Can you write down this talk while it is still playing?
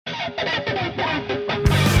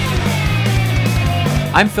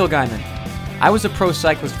I'm Phil Gaimon. I was a pro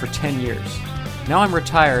cyclist for 10 years. Now I'm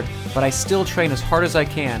retired, but I still train as hard as I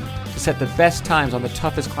can to set the best times on the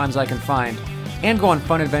toughest climbs I can find and go on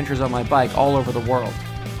fun adventures on my bike all over the world.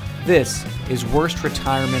 This is Worst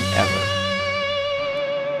Retirement Ever.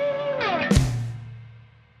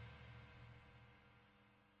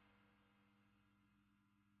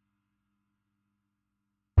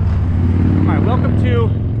 Alright, welcome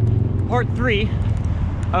to part 3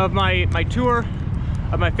 of my tour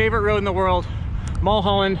of my favorite road in the world,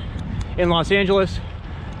 Mulholland in Los Angeles.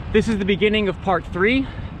 This is the beginning of part 3,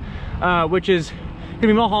 which is gonna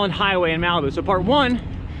be Mulholland Highway in Malibu. So part 1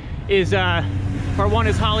 is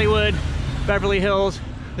Hollywood, Beverly Hills,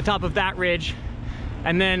 the top of that ridge,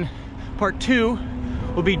 and then part 2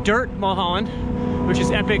 will be dirt Mulholland, which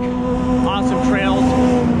is epic, awesome trails.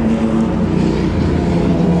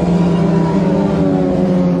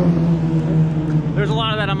 There's a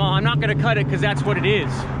lot of that on Mulholland. I'm not gonna cut it because that's what it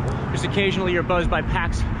is. Just occasionally you're buzzed by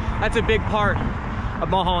packs. That's a big part of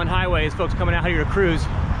Mulholland Highway, is folks coming out here to cruise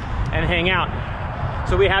and hang out.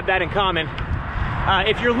 So we have that in common.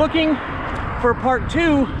 If you're looking for part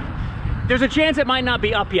 2, there's a chance it might not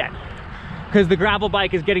be up yet because the gravel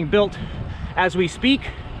bike is getting built as we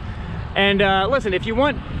speak. And listen, if you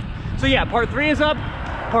want, so yeah, part 3 is up,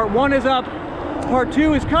 part 1 is up, part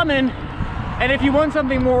 2 is coming. And if you want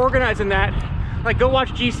something more organized than that, like go watch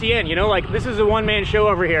GCN, you know, like this is a one-man show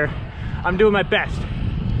over here. I'm doing my best.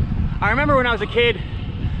 I remember when I was a kid,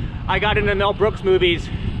 I got into Mel Brooks movies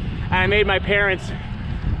and I made my parents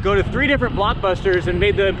go to 3 different Blockbusters and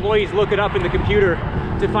made the employees look it up in the computer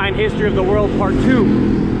to find History of the World Part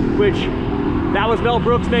 2, which that was Mel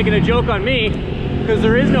Brooks making a joke on me because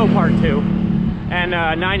there is no part 2. And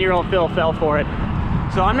 9-year-old Phil fell for it.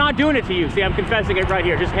 So I'm not doing it to you. See, I'm confessing it right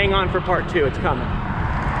here. Just hang on for part 2, it's coming.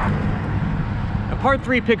 Part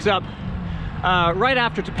 3 picks up right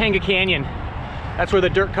after Topanga Canyon. That's where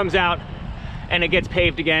the dirt comes out and it gets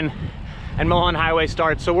paved again and Mulholland Highway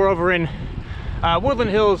starts. So we're over in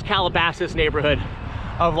Woodland Hills, Calabasas neighborhood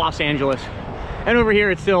of Los Angeles. And over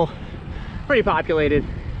here it's still pretty populated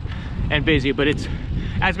and busy, but it's,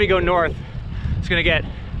 as we go north, it's gonna get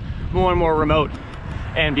more and more remote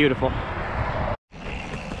and beautiful.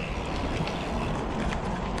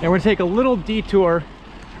 And we're gonna take a little detour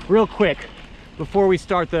real quick before we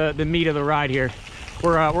start the meat of the ride here.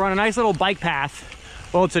 We're on a nice little bike path.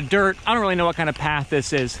 Well, it's a dirt, I don't really know what kind of path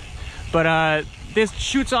this is, but this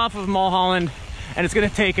shoots off of Mulholland and it's gonna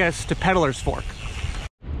take us to Peddler's Fork.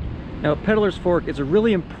 Now, Peddler's Fork is a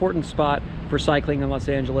really important spot for cycling in Los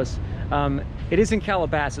Angeles. It is in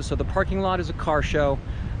Calabasas, so the parking lot is a car show.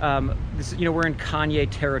 You know, we're in Kanye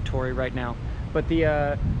territory right now. But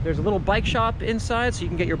there's a little bike shop inside, so you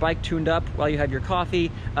can get your bike tuned up while you have your coffee.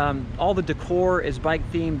 All the decor is bike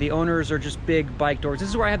themed. The owners are just big bike dorks. This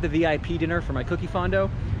is where I have the VIP dinner for my cookie fondo.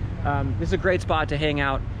 This is a great spot to hang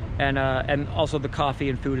out, and also the coffee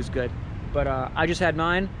and food is good. But I just had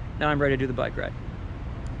mine, now I'm ready to do the bike ride.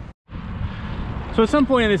 So at some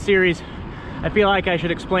point in this series, I feel like I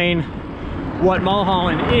should explain what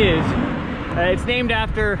Mulholland is. It's named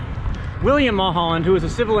after William Mulholland, who was a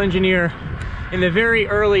civil engineer in the very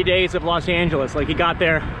early days of Los Angeles. Like, he got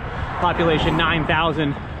there, population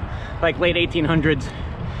 9,000, like late 1800s.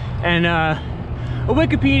 And a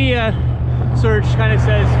Wikipedia search kind of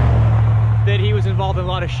says that he was involved in a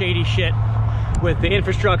lot of shady shit with the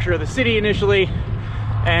infrastructure of the city initially,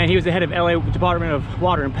 and he was the head of LA Department of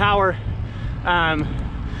Water and Power.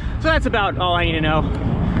 So that's about all I need to know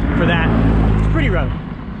for that. It's a pretty road.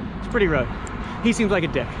 It's a pretty road. He seems like a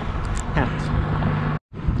dick. Happens.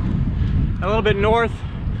 A little bit north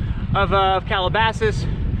of Calabasas,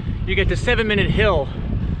 you get to 7 Minute Hill,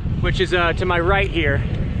 which is to my right here.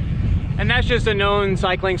 And that's just a known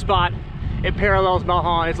cycling spot. It parallels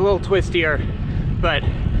Mulholland. It's a little twistier, but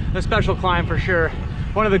a special climb for sure.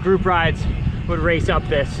 One of the group rides would race up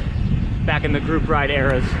this back in the group ride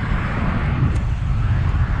eras.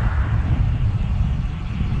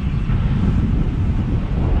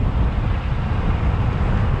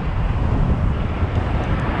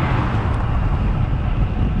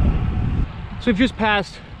 So we've just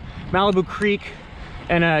passed Malibu Creek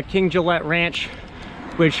and King Gillette Ranch,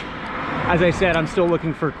 which, as I said, I'm still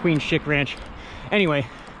looking for Queen Chick Ranch. Anyway,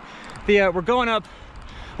 we're going up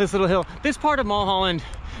this little hill. This part of Mulholland,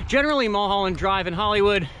 generally Mulholland Drive in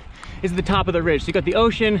Hollywood, is the top of the ridge. So you got the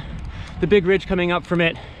ocean, the big ridge coming up from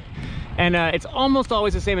it, and it's almost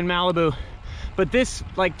always the same in Malibu, but this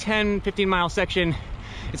like 10-15 mile section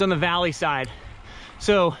is on the valley side.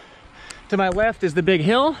 So to my left is the big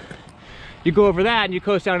hill. You go over that and you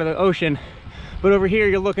coast down to the ocean. But over here,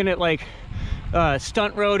 you're looking at like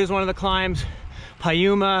Stunt Road is one of the climbs,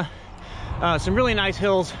 Payuma, some really nice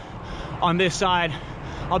hills on this side.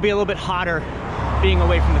 I'll be a little bit hotter being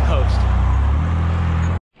away from the coast.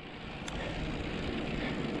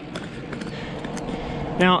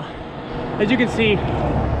 Now, as you can see,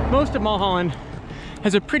 most of Mulholland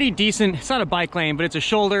has a pretty decent, it's not a bike lane, but it's a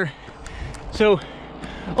shoulder. So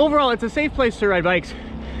overall, it's a safe place to ride bikes.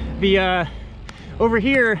 The over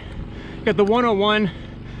here, you got the 101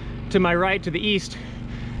 to my right to the east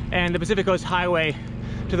and the Pacific Coast Highway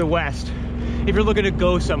to the west if you're looking to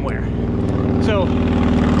go somewhere. So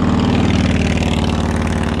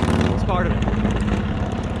it's part of it.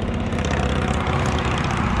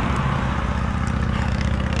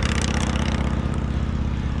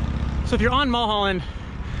 So if you're on Mulholland,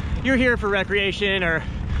 you're here for recreation or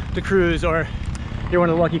to cruise, or you're one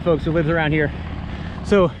of the lucky folks who lives around here.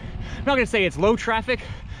 So I'm not gonna say it's low traffic,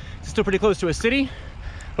 it's still pretty close to a city,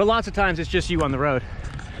 but lots of times it's just you on the road.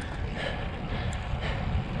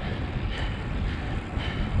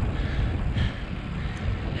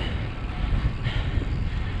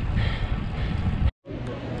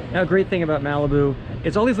 Now, a great thing about Malibu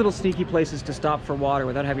is all these little sneaky places to stop for water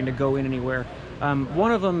without having to go in anywhere.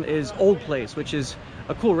 One of them is Old Place, which is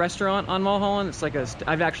a cool restaurant on Mulholland. It's like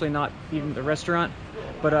I've actually not eaten the restaurant,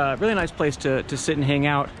 but a really nice place to sit and hang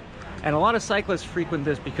out. And a lot of cyclists frequent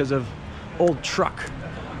this because of Old Truck,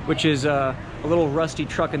 which is a little rusty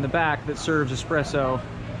truck in the back that serves espresso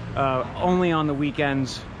only on the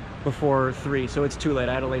weekends before 3, so it's too late.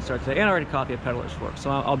 I had a late start today, and I already coffee at Peddler's Fork, so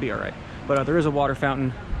I'll be all right. But there is a water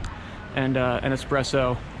fountain and an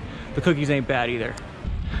espresso. The cookies ain't bad either.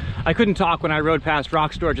 I couldn't talk when I rode past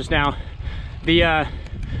Rock Store just now.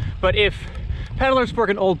 But if Peddler's Fork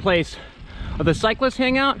and Old Place are the cyclists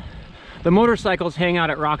hang out, the motorcycles hang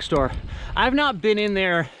out at Rock Store. I've not been in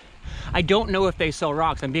there. I don't know if they sell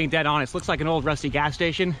rocks. I'm being dead honest. Looks like an old rusty gas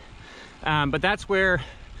station. But that's where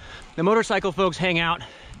the motorcycle folks hang out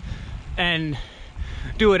and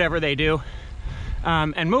do whatever they do.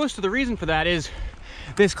 And most of the reason for that is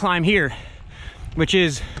this climb here, which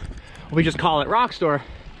is, we just call it Rock Store.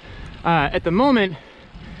 At the moment,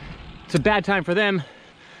 it's a bad time for them,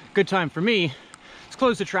 good time for me. It's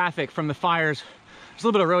closed to traffic from the fires. There's a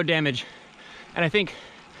little bit of road damage. And I think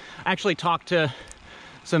I actually talked to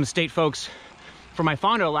some state folks for my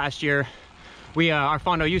Fondo last year. Our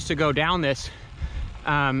Fondo used to go down this,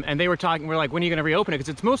 and they were talking, we're like, when are you gonna reopen it? Because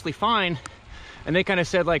it's mostly fine. And they kind of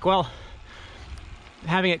said like, well,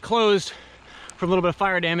 having it closed for a little bit of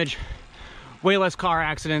fire damage, way less car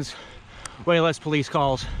accidents, way less police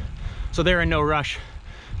calls. So they're in no rush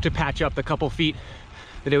to patch up the couple feet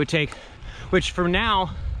that it would take, which for now,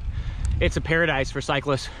 it's a paradise for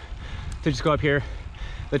cyclists to just go up here.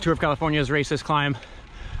 The Tour of California's racist climb.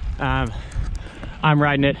 I'm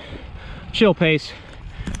riding it, chill pace.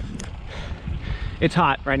 It's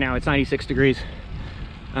hot right now, it's 96 degrees.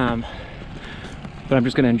 But I'm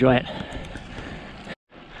just gonna enjoy it.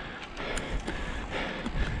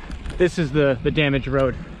 This is the damaged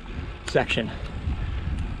road section.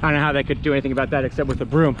 I don't know how they could do anything about that except with a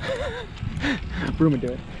broom. Broom would do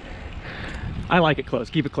it. I like it close,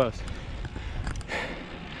 keep it close.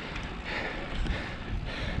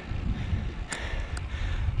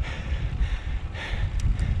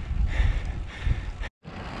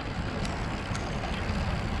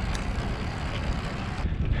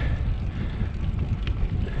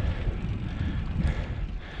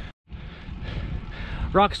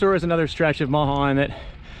 Rock Store is another stretch of Mulholland that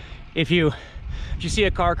if you see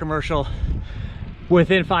a car commercial,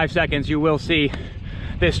 within 5 seconds you will see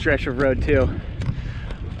this stretch of road too,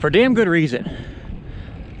 for damn good reason.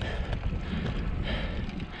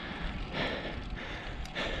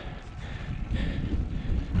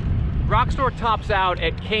 Rock Store tops out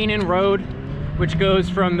at Canaan Road, which goes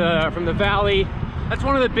from the valley. That's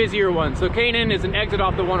one of the busier ones. So Canaan is an exit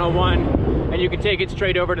off the 101, and you can take it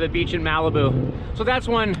straight over to the beach in Malibu. So that's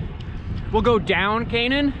one. We'll go down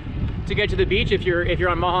Canaan to get to the beach if you're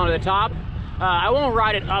on Mulholland at the top. I won't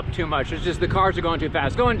ride it up too much. It's just the cars are going too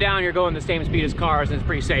fast. Going down, you're going the same speed as cars, and it's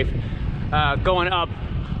pretty safe. Going up,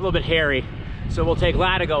 a little bit hairy. So we'll take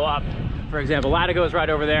Latigo up, for example. Latigo is right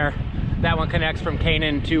over there. That one connects from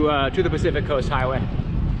Canaan to the Pacific Coast Highway.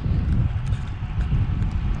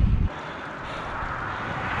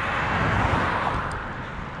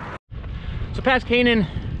 So past Canaan,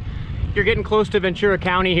 you're getting close to Ventura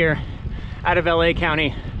County here, out of LA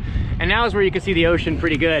County. And now is where you can see the ocean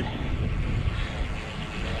pretty good.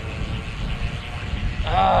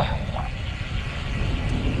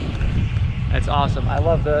 That's awesome. I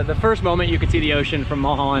love the first moment you can see the ocean from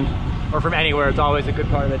Mulholland or from anywhere. It's always a good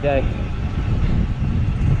part of the day.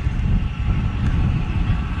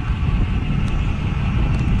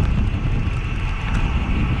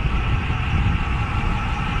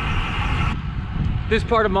 This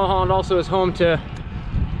part of Mulholland also is home to a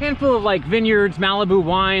handful of like vineyards, Malibu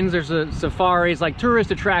wines. There's a safaris, like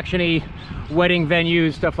tourist attraction-y wedding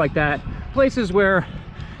venues, stuff like that. Places where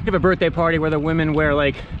you have a birthday party where the women wear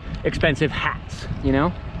like expensive hats, you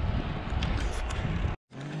know?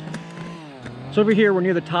 So over here, we're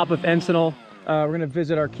near the top of Encinal. We're gonna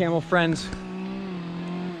visit our camel friends.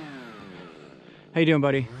 How you doing,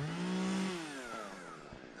 buddy?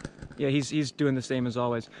 Yeah, he's doing the same as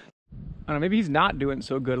always. I don't know, maybe he's not doing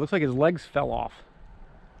so good. It looks like his legs fell off.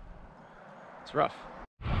 It's rough.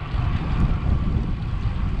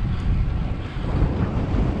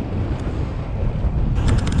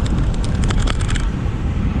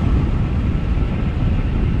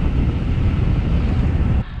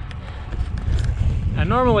 Now,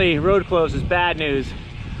 normally road closed is bad news.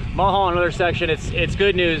 Mulholland, another section, it's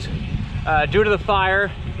good news. Due to the fire,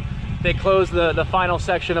 they closed the final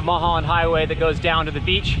section of Mulholland Highway that goes down to the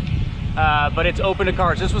beach, but it's open to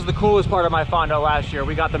cars. This was the coolest part of my Fondo last year.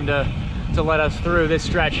 We got them to let us through this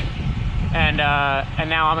stretch, and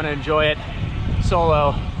now I'm gonna enjoy it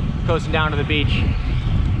solo, coasting down to the beach.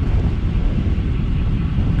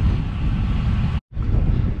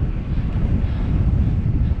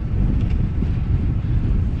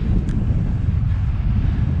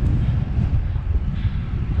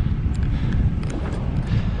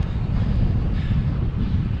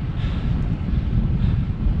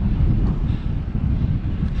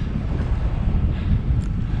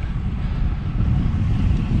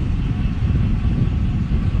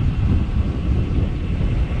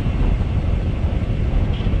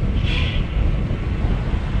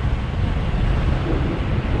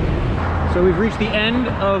 So we've reached the end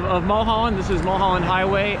of Mulholland. This is Mulholland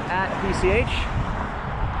Highway at PCH.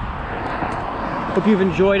 Hope you've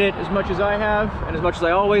enjoyed it as much as I have, and as much as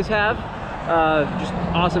I always have. Just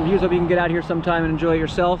awesome views. Hope you can get out here sometime and enjoy it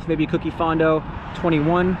yourself. Maybe Cookie Fondo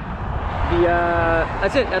 21.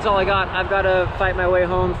 That's it. That's all I got. I've got to fight my way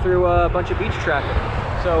home through a bunch of beach traffic.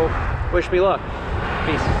 So wish me luck.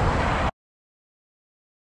 Peace.